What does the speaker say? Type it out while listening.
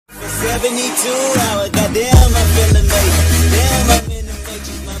72 hours, goddamn, I'm feeling amazing. Damn, I'm in the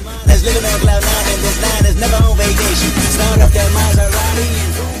matrix. My mind is living on cloud nine, and this line is never on vacation. Start off that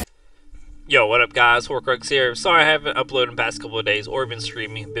Maserati and Yo, what up guys, Hoarcrux here. Sorry I haven't uploaded in the past couple of days or been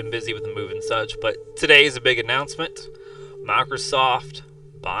streaming, been busy with the move and such, but today is a big announcement. Microsoft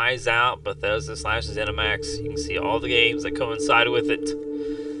buys out Bethesda / ZeniMax. You can see all the games that coincide with it.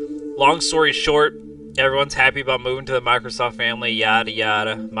 Long story short, everyone's happy about moving to the Microsoft family, yada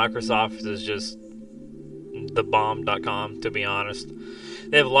yada. Microsoft is just the bomb.com, to be honest.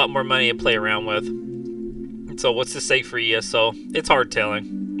 They have a lot more money to play around with. So what's to say for ESO? It's hard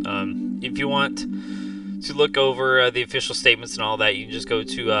telling. If you want to look over the official statements and all that, you can just go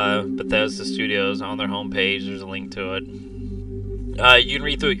to Bethesda Studios on their homepage. There's a link to it. You can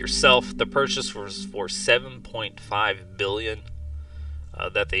read through it yourself. The purchase was for $7.5 billion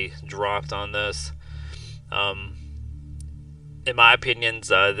that they dropped on this. In my opinions,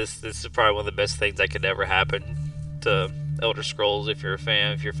 this is probably one of the best things that could ever happen to Elder Scrolls. If you're a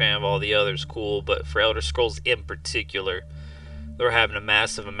fan of all the others, cool. But for Elder Scrolls in particular, they're having a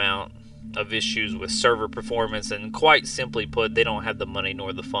massive amount of issues with server performance, and quite simply put, they don't have the money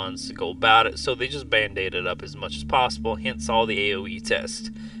nor the funds to go about it, so they just band-aid it up as much as possible, hence all the AoE tests.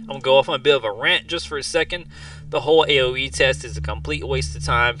 I'm going to go off on a bit of a rant just for a second. The whole AoE test is a complete waste of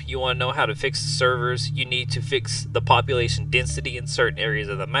time. You want to know how to fix the servers, you need to fix the population density in certain areas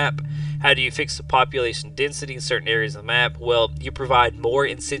of the map. How do you fix the population density in certain areas of the map? Well, you provide more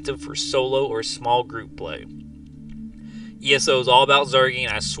incentive for solo or small group play. ESO is all about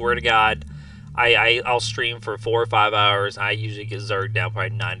zerging. I swear to God, I'll stream for 4 or 5 hours. I usually get zerged down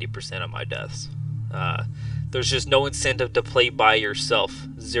probably 90% of my deaths. There's just no incentive to play by yourself.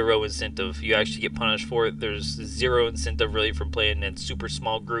 Zero incentive. You actually get punished for it. There's zero incentive really for playing in super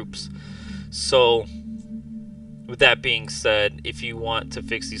small groups. So, with that being said, if you want to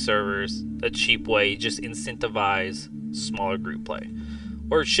fix these servers a cheap way, just incentivize smaller group play.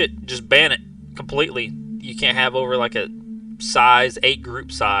 Or shit, just ban it completely. You can't have over like a size 8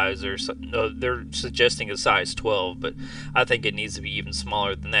 group size, or they're suggesting a size 12, but I think it needs to be even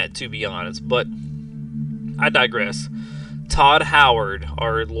smaller than that, to be honest. But I digress. Todd Howard,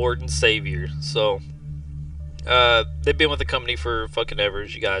 our Lord and Savior, so they've been with the company for fucking ever,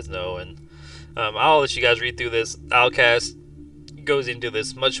 as you guys know, and I'll let you guys read through this. Outcast goes into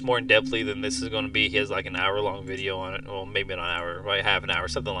this much more in depthly than this is going to be. He has like an hour-long video on it. Well, maybe not an hour, right? Half an hour,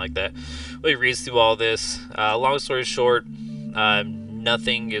 something like that. Well, he reads through all this. Long story short,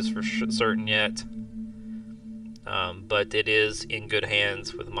 nothing is for certain yet, but it is in good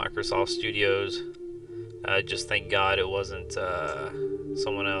hands with Microsoft Studios. Just thank God it wasn't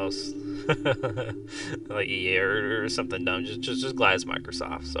someone else, like EA or something dumb. Just glad it's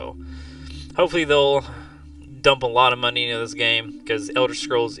Microsoft. So hopefully they'll dump a lot of money into this game, because Elder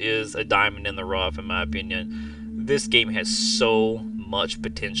Scrolls is a diamond in the rough, in my opinion. This game has so much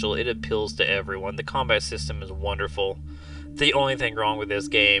potential. It appeals to everyone. The combat system is wonderful. The only thing wrong with this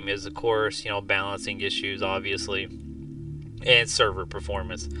game is, of course, you know, balancing issues, obviously, and server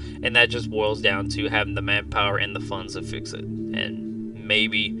performance. And that just boils down to having the manpower and the funds to fix it. And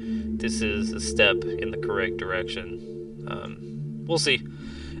maybe this is a step in the correct direction. We'll see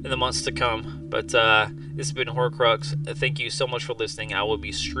in the months to come. But this has been Hoarcrux. Thank you so much for listening. I will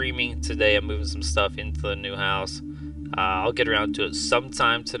be streaming today. I'm moving some stuff into the new house. I'll get around to it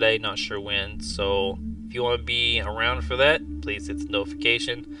sometime today, not sure when. So if you want to be around for that, please hit the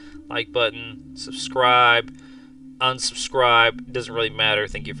notification, like button, subscribe, unsubscribe. It doesn't really matter.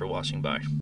 Thank you for watching. Bye.